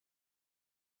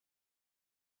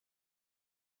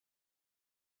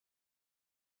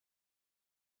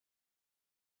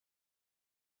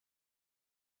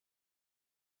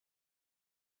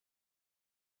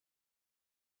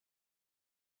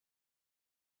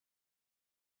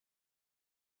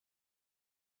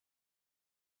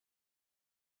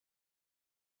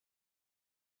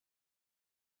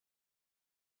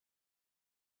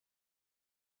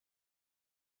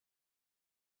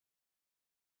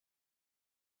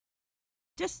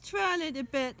just twirl it a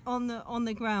bit on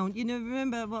the ground. You know,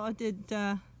 remember what I did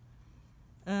the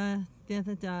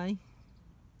other day?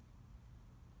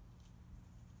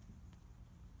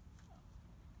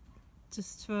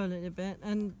 Just twirl it a bit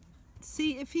and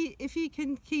see if you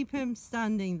can keep him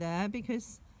standing there,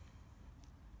 because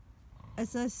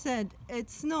as I said,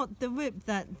 it's not the whip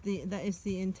that is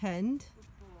the intent,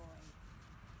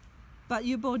 but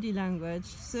your body language.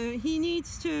 So he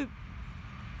needs to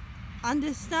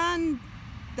understand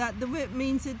that the whip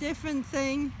means a different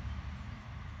thing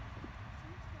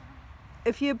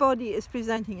if your body is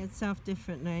presenting itself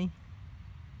differently.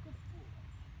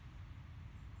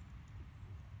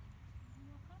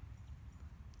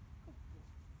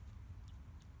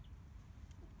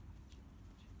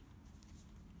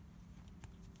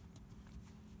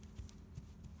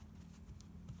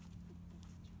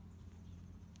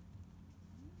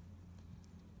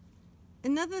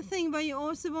 Another thing where you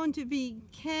also want to be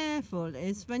careful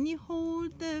is when you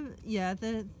hold the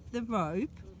rope,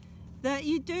 that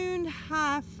you don't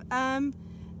have a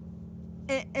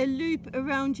loop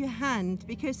around your hand,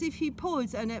 because if he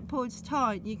pulls and it pulls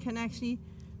tight, you can actually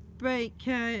break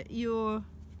your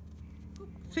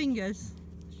fingers.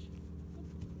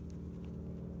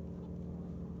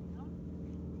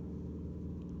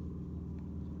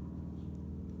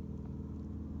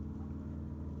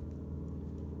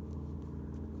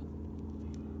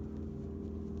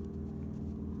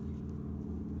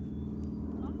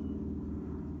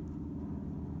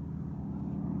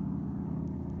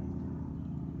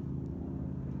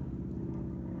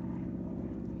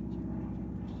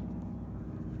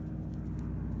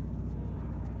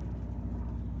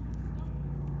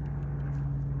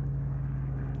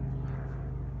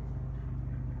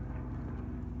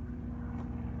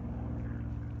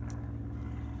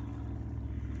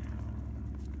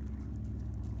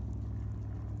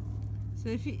 So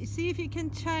if you see if you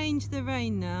can change the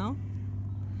rein now.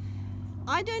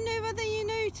 I don't know whether you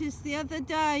noticed the other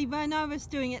day when I was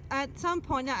doing it, at some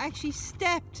point I actually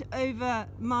stepped over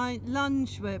my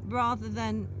lunge whip rather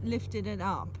than lifted it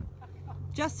up,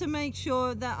 just to make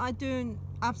sure that I don't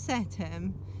upset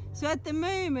him. So at the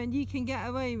moment you can get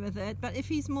away with it, but if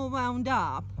he's more wound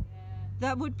up,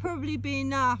 that would probably be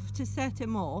enough to set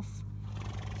him off.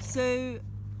 So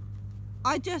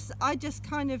I just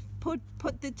kind of put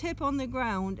the tip on the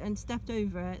ground and stepped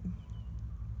over it.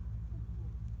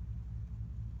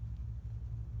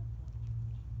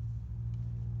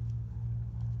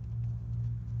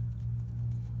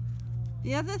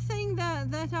 The other thing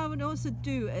that I would also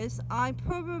do is I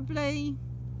probably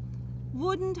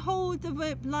wouldn't hold the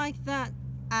whip like that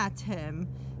at him.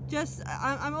 Just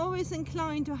I'm always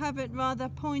inclined to have it rather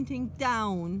pointing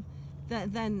down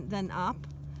than up.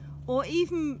 Or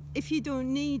even if you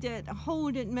don't need it,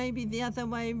 hold it maybe the other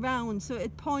way round so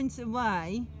it points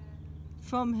away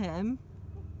from him.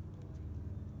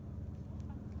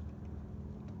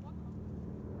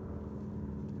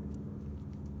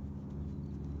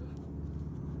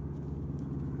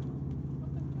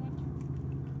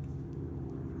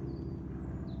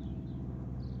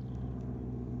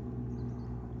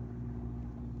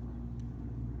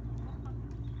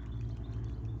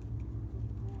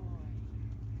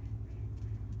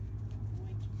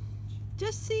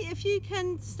 Just see if you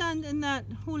can stand in that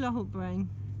hula hoop ring.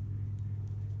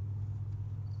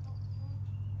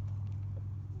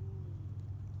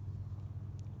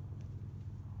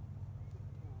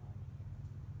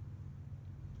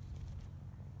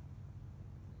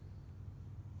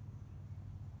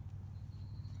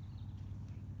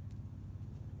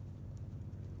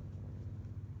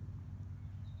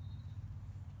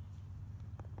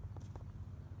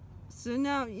 So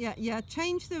now, yeah,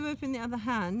 change the rope in the other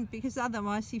hand, because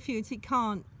otherwise he feels he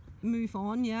can't move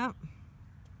on, yeah.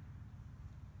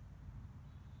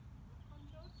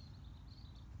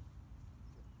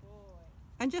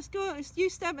 And just go, you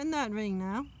step in that ring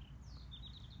now.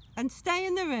 And stay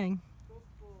in the ring.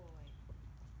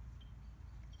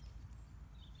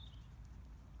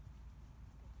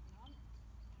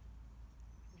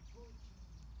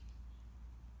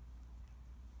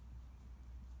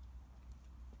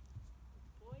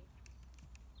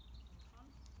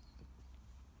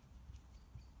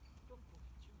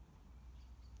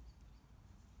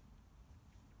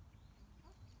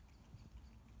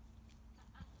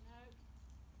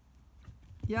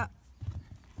 Yeah.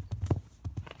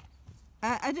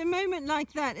 At a moment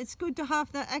like that, it's good to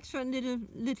have that extra little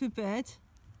bit.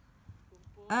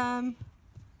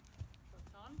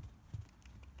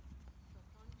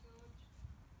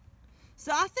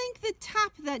 So I think the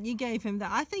tap that you gave him,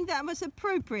 I think that was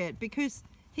appropriate, because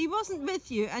he wasn't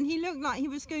with you and he looked like he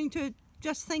was going to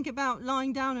just think about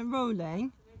lying down and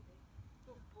rolling.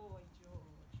 Good boy,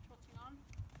 George. Trotting on.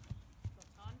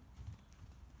 Trot on.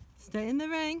 Stay in the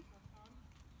ring. Trot on.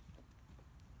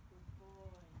 Good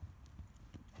boy.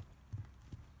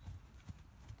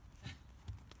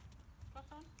 Trot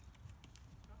on.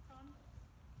 Trot on.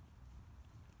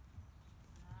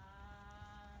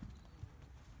 And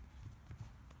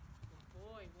good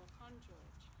boy. Walk on,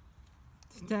 George.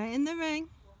 Stay in the ring.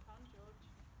 Walk on, George.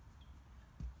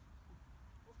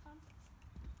 Walk on.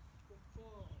 Good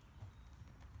boy.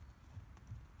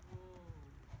 Whoa.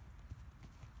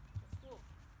 Just walk.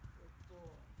 Good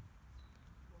boy.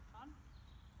 Walk on.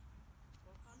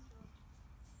 Walk on, George.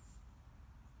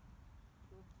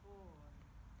 Good boy.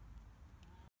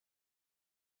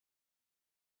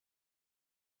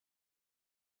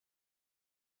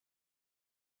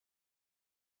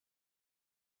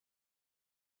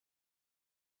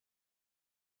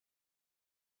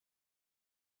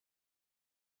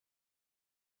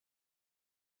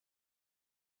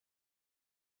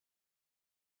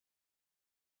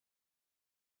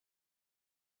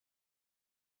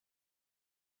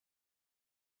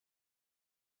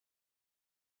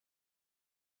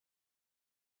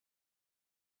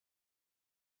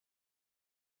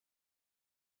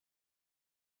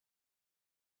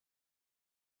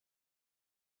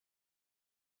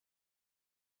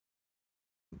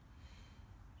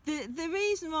 The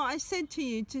reason why I said to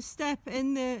you to step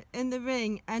in the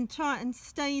ring and try and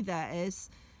stay there is,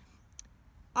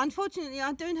 unfortunately,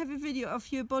 I don't have a video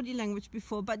of your body language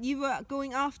before, but you were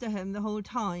going after him the whole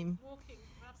time. Walking.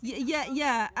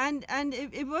 Yeah, and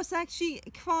it was actually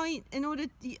quite,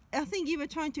 I think you were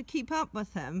trying to keep up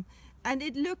with him, and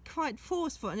it looked quite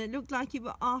forceful, and it looked like you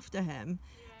were after him.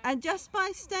 Yeah. And just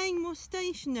by staying more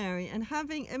stationary and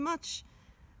having a much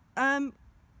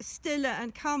stiller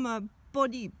and calmer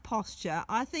body posture,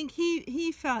 I think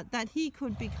he felt that he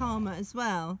could be calmer as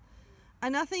well.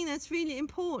 And I think that's really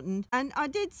important. And I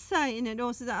did say in it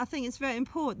also that I think it's very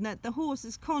important that the horse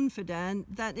is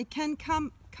confident that it can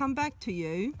come back to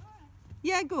you.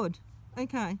 Yeah, good.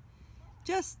 Okay.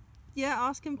 Just, yeah,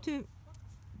 ask him to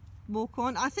walk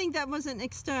on. I think that was an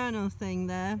external thing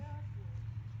there.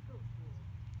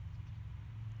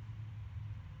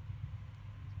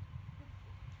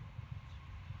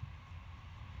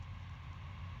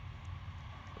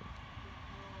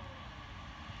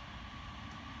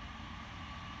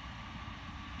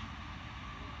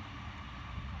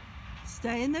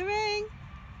 Stay in the ring.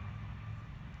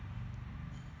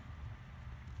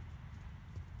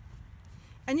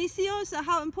 And you see also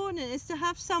how important it is to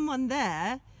have someone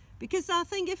there, because I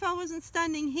think if I wasn't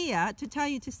standing here to tell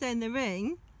you to stay in the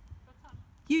ring,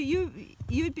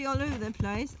 you'd be all over the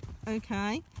place.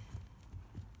 Okay.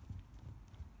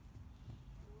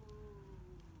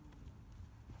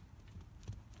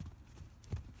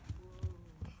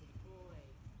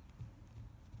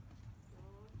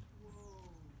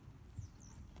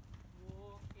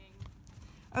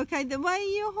 Okay, the way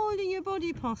you're holding your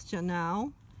body posture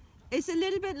now is a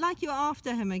little bit like you're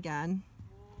after him again.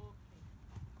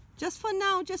 Just for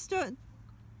now, just do it.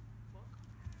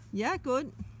 Yeah,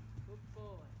 good.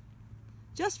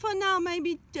 Just for now,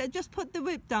 maybe just put the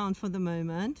whip down for the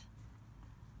moment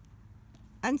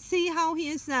and see how he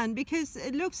is then, because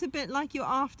it looks a bit like you're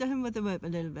after him with the whip a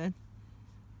little bit.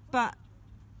 But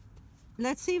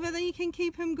let's see whether you can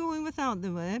keep him going without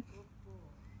the whip,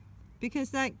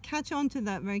 because that catch on to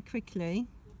that very quickly.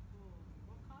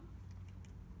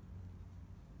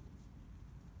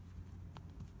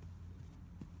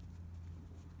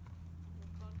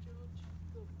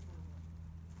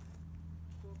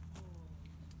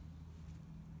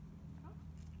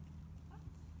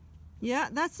 Yeah,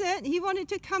 that's it. He wanted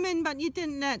to come in, but you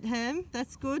didn't let him.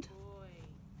 That's good.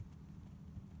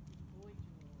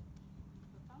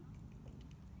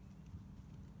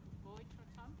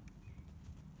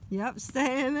 Yep,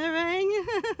 stay in the ring.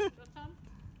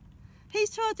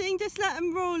 He's trotting, just let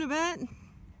him roll a bit.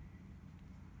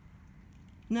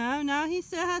 No, he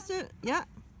still has to, yeah.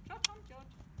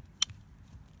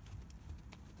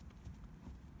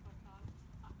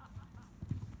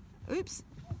 Oops.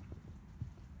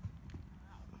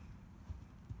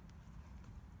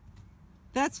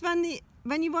 That's when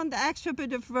you want the extra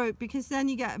bit of rope, because then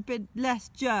you get a bit less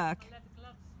jerk.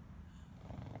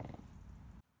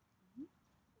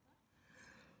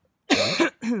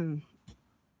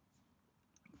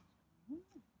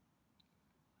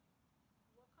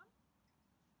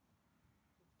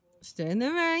 Stay in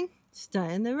the ring.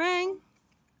 Stay in the ring.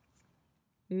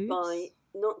 Oops. By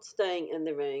not staying in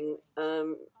the ring,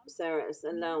 Sarah is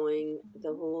allowing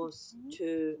the horse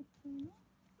to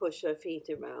push her feet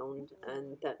around,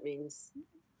 and that means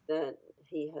that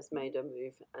he has made a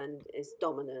move and is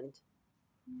dominant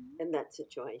in that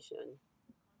situation.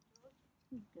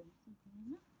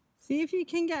 See if you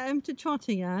can get him to trot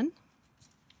again.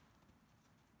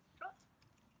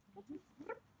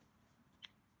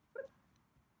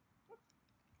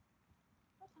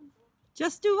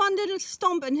 Just do one little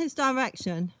stomp in his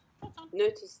direction.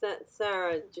 Notice that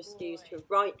Sarah just used her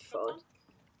right foot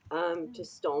to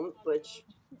stomp, which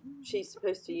she's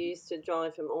supposed to use to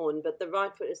drive him on, but the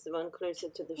right foot is the one closer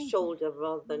to the shoulder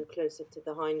rather than closer to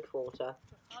the hindquarter.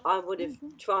 I would have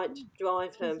tried to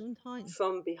drive him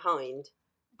from behind.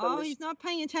 Oh, he's not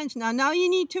paying attention now. Now you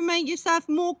need to make yourself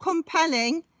more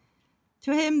compelling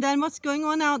to him than what's going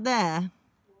on out there.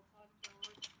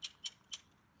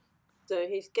 So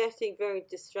he's getting very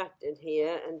distracted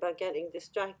here, and by getting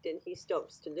distracted, he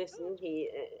stops to listen. He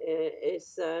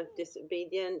is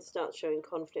disobedient, starts showing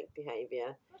conflict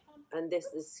behaviour, and this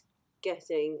is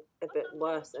getting a bit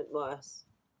worse and worse.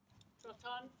 Trot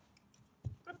on.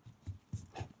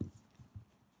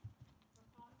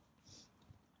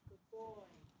 Good boy.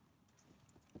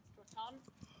 Trot on.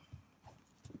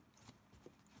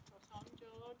 Trot on,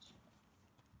 George.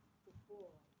 Good boy.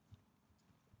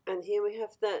 And here we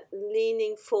have that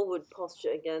leaning forward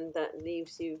posture again that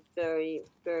leaves you very,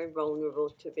 very vulnerable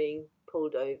to being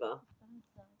pulled over.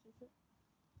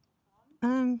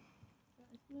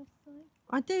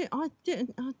 I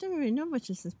don't really know which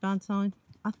is his bad side.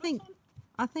 I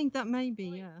think that may be,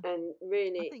 yeah. And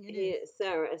really, here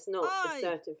Sarah is not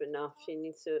assertive enough. She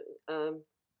needs to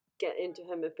get into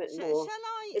him a bit more.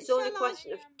 It's all a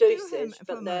question of dosage,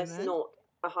 but there's not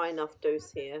a high enough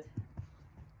dose here.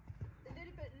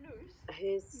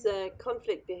 His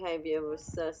conflict behaviour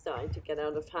was starting to get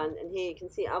out of hand, and here you can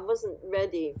see I wasn't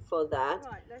ready for that.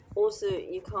 Also,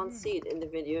 you can't see it in the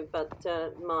video, but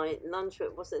my lunge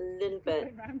whip was a little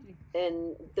bit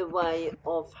in the way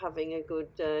of having a good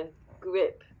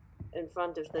grip in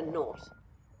front of the knot.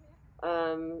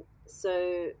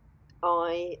 So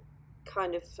I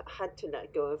kind of had to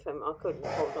let go of him. I couldn't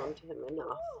hold on to him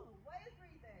enough.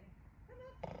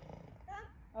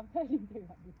 I've heard him do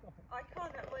that before. I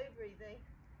can't have way breathing.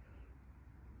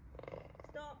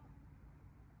 Stop.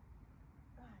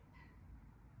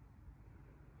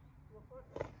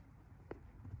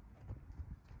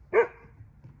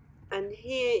 And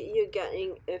here you're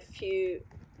getting a few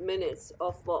minutes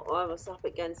of what I was up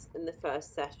against in the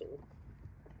first session.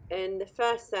 In the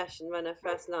first session, when I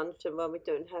first launched him, when we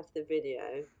don't have the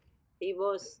video, he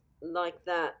was like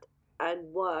that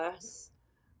and worse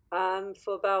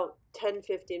for about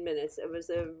 10-15 minutes. It was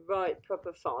a right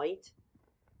proper fight.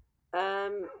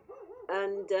 And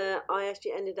I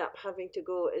actually ended up having to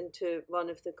go into one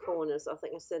of the corners. I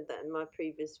think I said that in my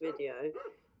previous video,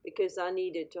 because I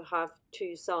needed to have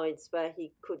two sides where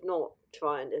he could not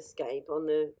try and escape. On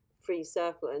the free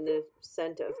circle in the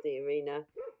center of the arena,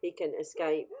 he can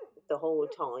escape the whole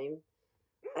time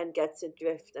and gets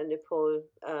adrift and a pull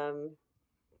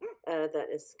that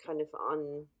is kind of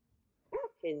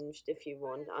unhinged, if you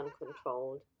want,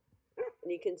 uncontrolled.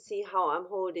 And you can see how I'm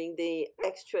holding the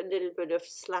extra little bit of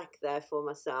slack there for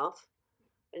myself.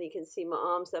 And you can see my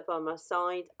arms up on my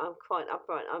side. I'm quite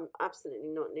upright. I'm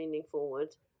absolutely not leaning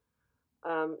forward.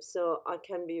 So I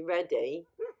can be ready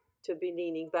to be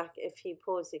leaning back if he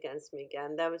pulls against me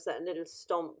again. There was that little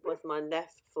stomp with my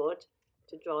left foot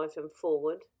to drive him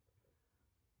forward.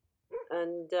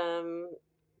 And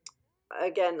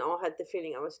again, I had the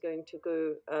feeling I was going to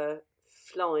go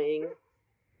flying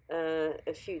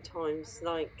a few times,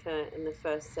 like in the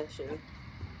first session.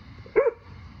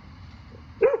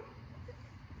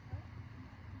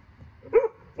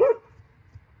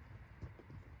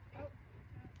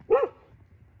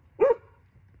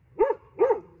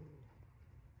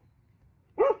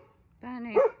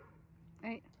 Benny.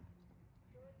 Hey.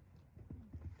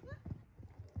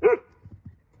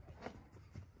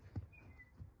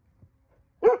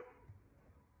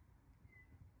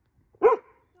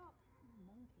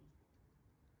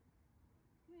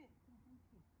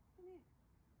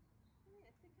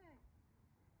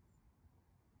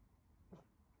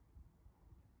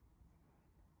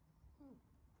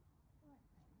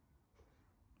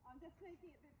 I'm just making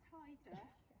it a bit tighter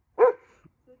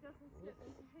so it doesn't slip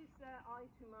into his eye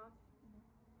too much.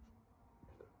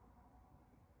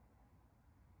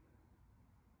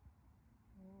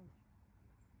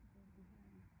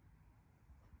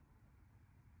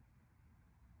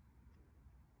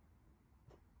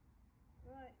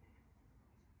 Right.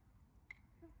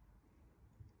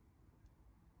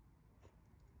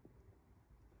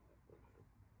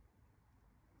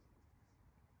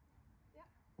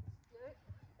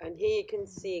 And here you can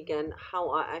see again how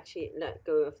I actually let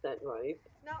go of that rope.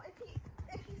 Now,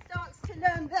 starts to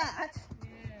learn that, Yeah.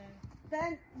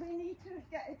 then we need to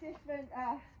get a different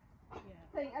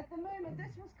thing. At the moment,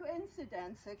 this was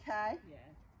coincidence, okay? Yeah.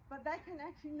 But they can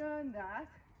actually learn that.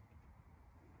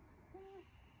 George.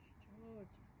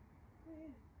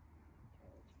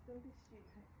 Don't be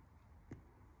stupid.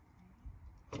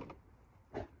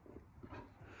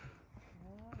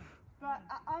 Oh. But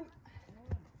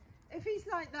if he's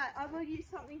like that, I will use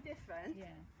something different. Yeah.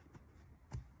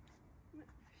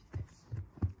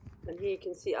 And here you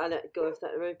can see I let go of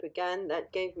that rope again.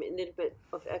 That gave me a little bit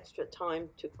of extra time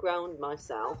to ground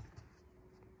myself.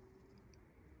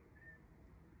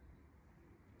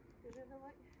 Is it all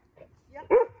right? Yep.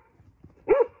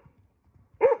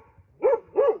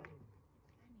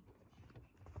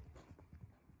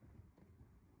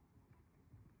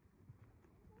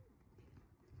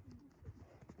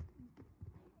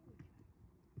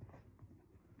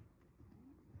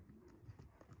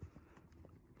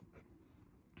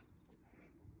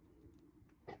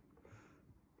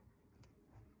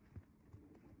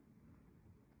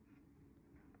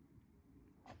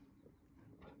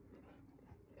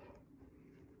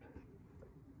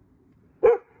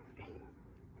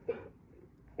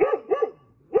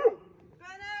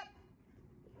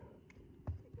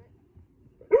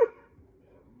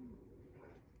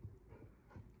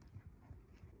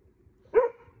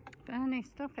 Bernie,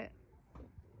 stop it.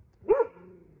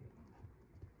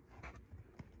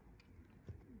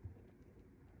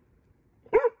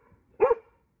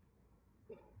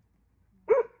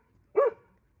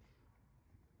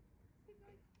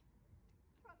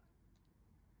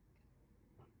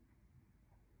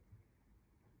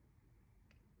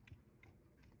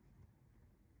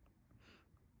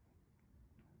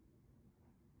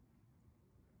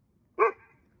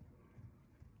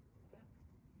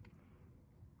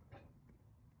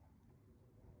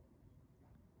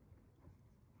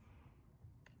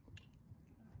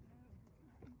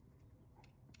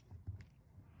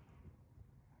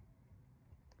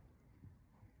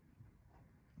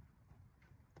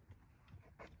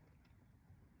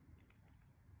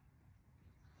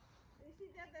 You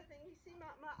see the other thing, you see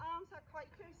my arms are quite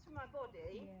close to my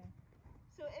body. Yeah.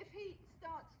 So if he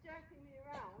starts jerking me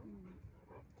around,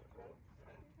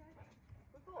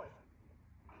 good boy.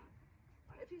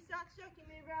 If he starts jerking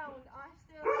me around, I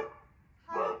still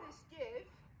have this give,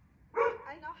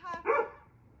 and I have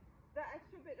that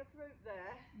extra bit of rope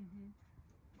there.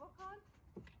 Walk on.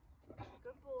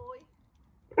 Good boy.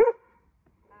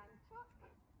 And trot.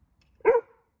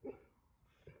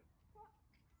 Trot.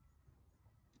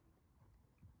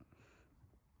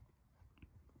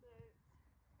 So,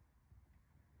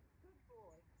 good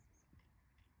boy.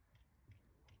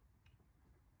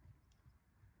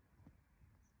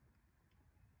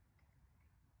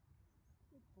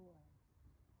 Good boy.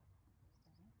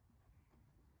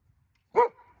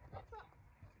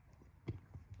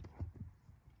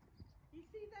 You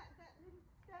see that little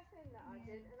step in that I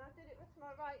did, and I did it with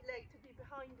my right leg to be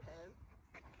behind him.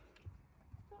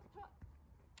 Trot, trot.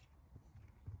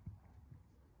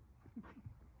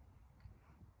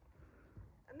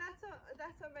 And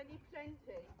that's already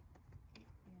plenty.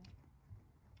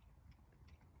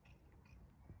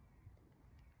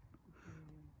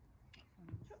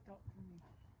 Stop.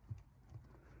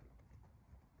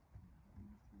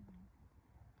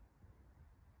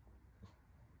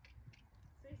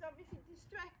 So he's obviously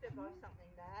distracted by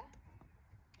something there.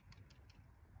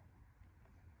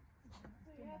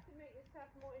 So you have to make yourself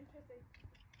more interesting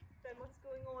than what's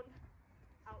going on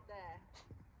out there.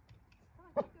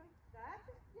 Come on, keep going. That's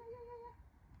it. Yeah.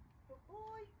 Good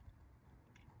boy.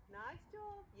 Nice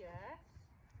job. Yes.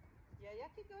 Yeah,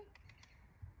 keep going.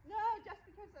 No, just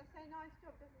because I say nice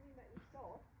job doesn't mean that you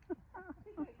stop.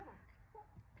 Keep going, come on. Stop.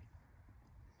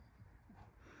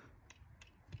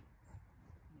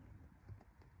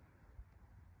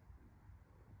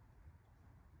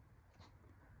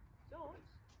 George.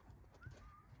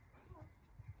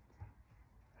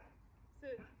 So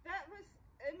that was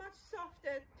a much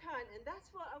softer turn, and that's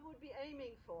what I would be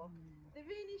aiming for. The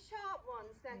really sharp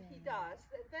ones that he does,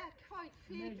 they're quite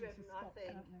fear-driven, I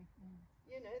think.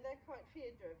 You know, they're quite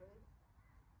fear-driven.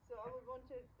 So I would want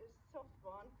a soft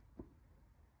one.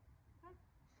 Huh?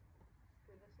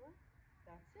 Go this one.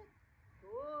 That's it.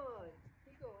 Good.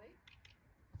 Keep going.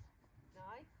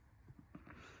 Nice.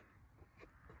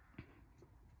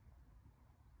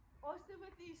 Also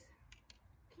with these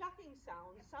clucking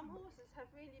sounds, some horses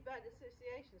have really bad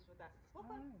associations with that.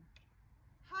 Walk on.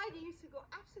 Heidi used to go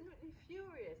absolutely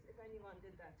furious if anyone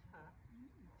did that to her.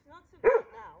 It's not so bad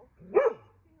now.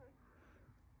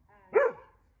 And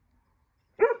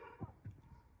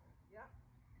yeah.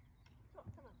 Stop,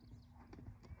 come on.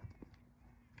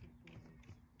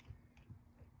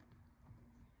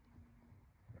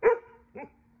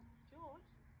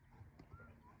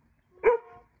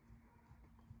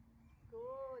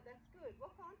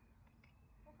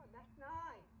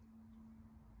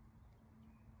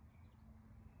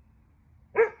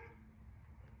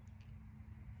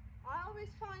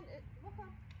 always find it.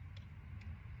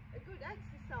 A good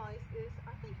exercise is,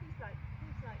 I think he's like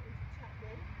into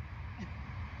chatting.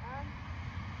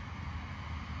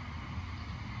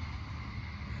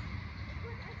 A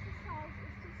good exercise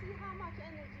is to see how much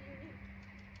energy you need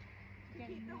to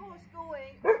keep the horse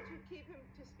going, or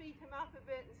to speed him up a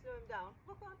bit and slow him down.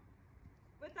 Walk on.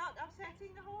 Without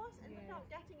upsetting the horse and without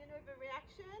getting an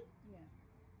overreaction. Yeah.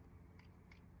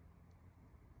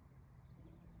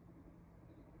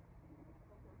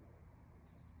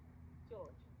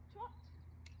 George, trot.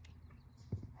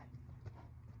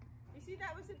 You see,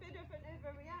 that was a bit of an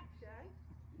overreaction,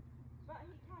 but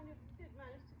he kind of did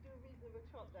manage to do a reasonable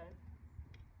trot then.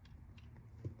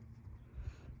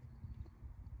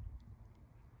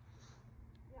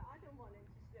 Yeah, I don't want him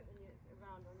to slip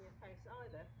around on your face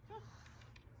either. Trot.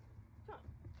 Trot.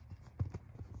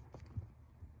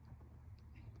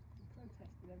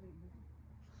 Protested everything.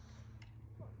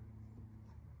 Trot.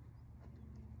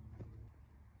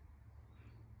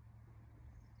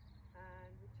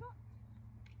 And we trot.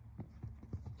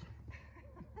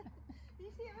 You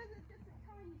see, it was just a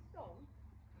tiny stomp,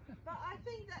 but I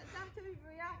think that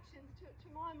overreaction, to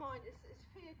my mind, is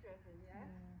fear-driven, yeah?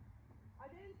 I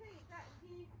don't think that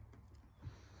he...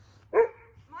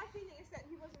 My feeling is that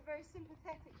he wasn't very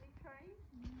sympathetically trained.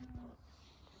 No.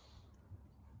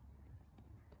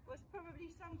 Was probably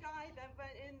some guy that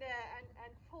went in there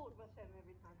and fought with him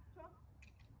every time. Trot.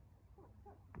 Come on,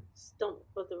 trot. Stomp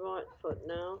with the right foot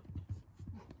now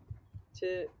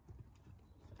to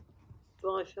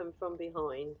drive him from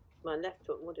behind. My left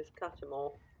foot would have cut him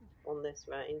off on this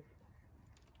rein.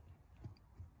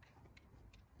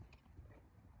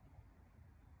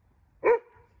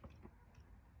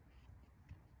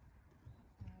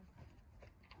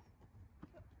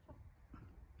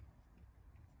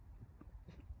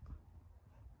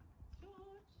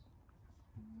 George.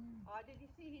 Oh, did you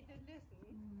see he did listen?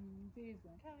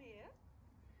 Come here.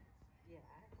 Yes.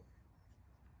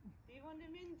 Do you want a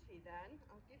minty then?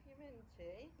 I'll give you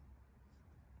minty.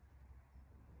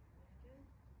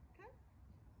 Come.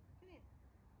 Come here.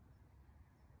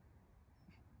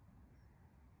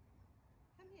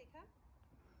 Come here, come.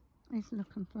 He's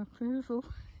looking for approval.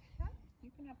 Come.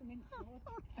 You can have a mint, George.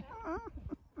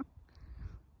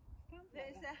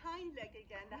 There's the hind leg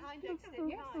again. The hind leg's still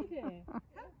Yes, behind. dear.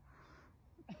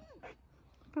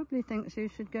 Probably thinks you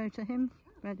should go to him.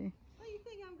 Ready? What do you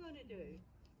think I'm going to do?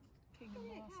 King Come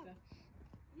and here, master.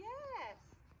 Yes.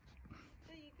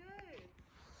 There you go.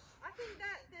 I think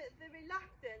that the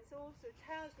reluctance also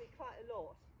tells me quite a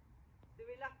lot. The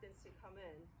reluctance to come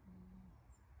in.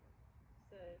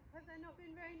 So, have they not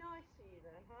been very nice to you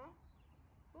then, huh?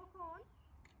 Walk on.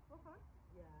 Walk on.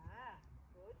 Yeah.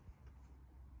 Good.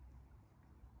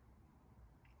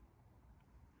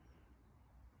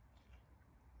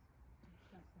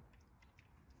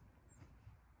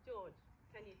 George,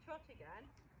 can you trot again?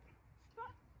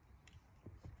 Trot.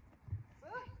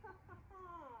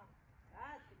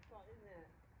 That's a trot, isn't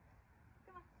it?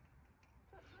 Come on.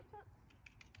 Trot, trot, trot.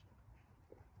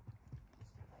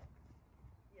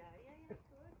 Yeah. Good.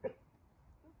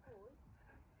 Good boy.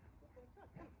 Good boy.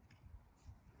 Trot. Come.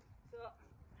 So.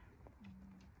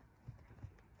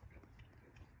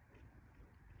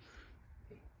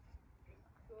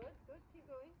 Good. Keep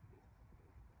going.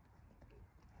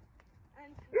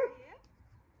 And come here.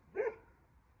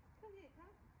 Come here,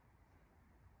 come.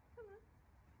 Come on.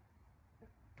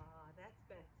 Ah, that's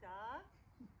better.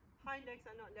 Hind legs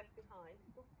are not left behind.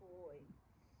 Good boy.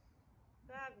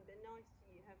 They haven't been nice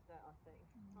to you, have they, I think?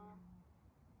 Huh?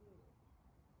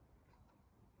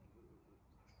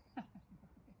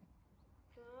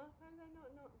 Huh? Have they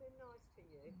not been nice to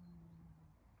you?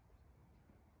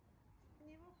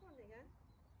 Can you walk on again?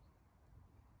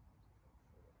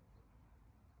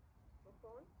 Walk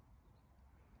on.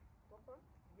 Walk on.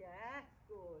 Yes,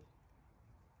 good.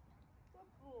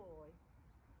 Good boy.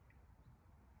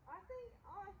 I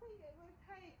think it will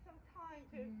take some time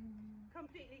to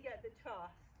completely get the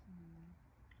trust.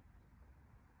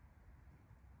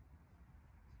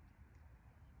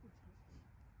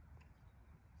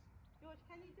 George,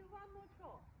 can you do one more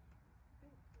trot?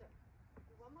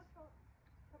 Do one more trot.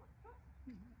 Come on, trot.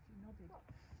 She nodded. Trot.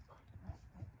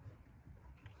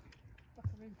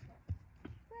 Buckaroo trot.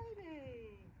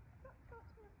 Baby. Trot, trot,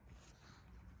 trot.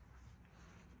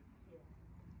 Yeah.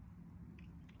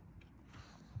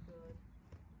 Good.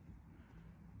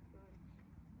 Good.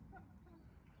 Trot, trot.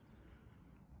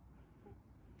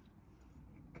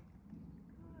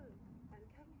 Good. And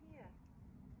come here.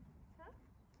 Huh?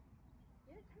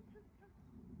 Yeah, come.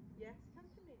 Yes, come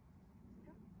to me.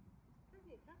 Come. Come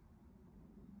here, come.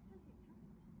 Come here, come.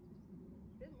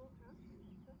 A bit more, come.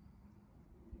 Come.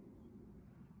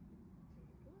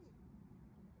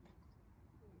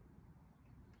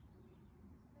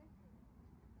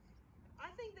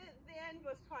 end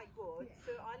was quite good,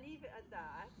 so I'll leave it at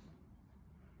that.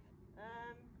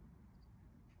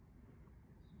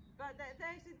 But there's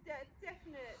a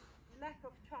definite lack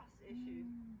of trust issue,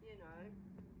 you know.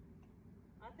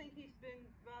 I think he's been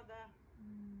rather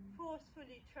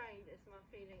forcefully trained, is my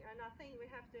feeling, and I think we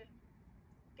have to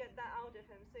get that out of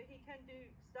him so he can do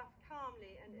stuff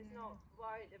calmly and is not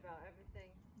worried about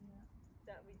everything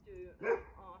that we do and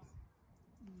ask.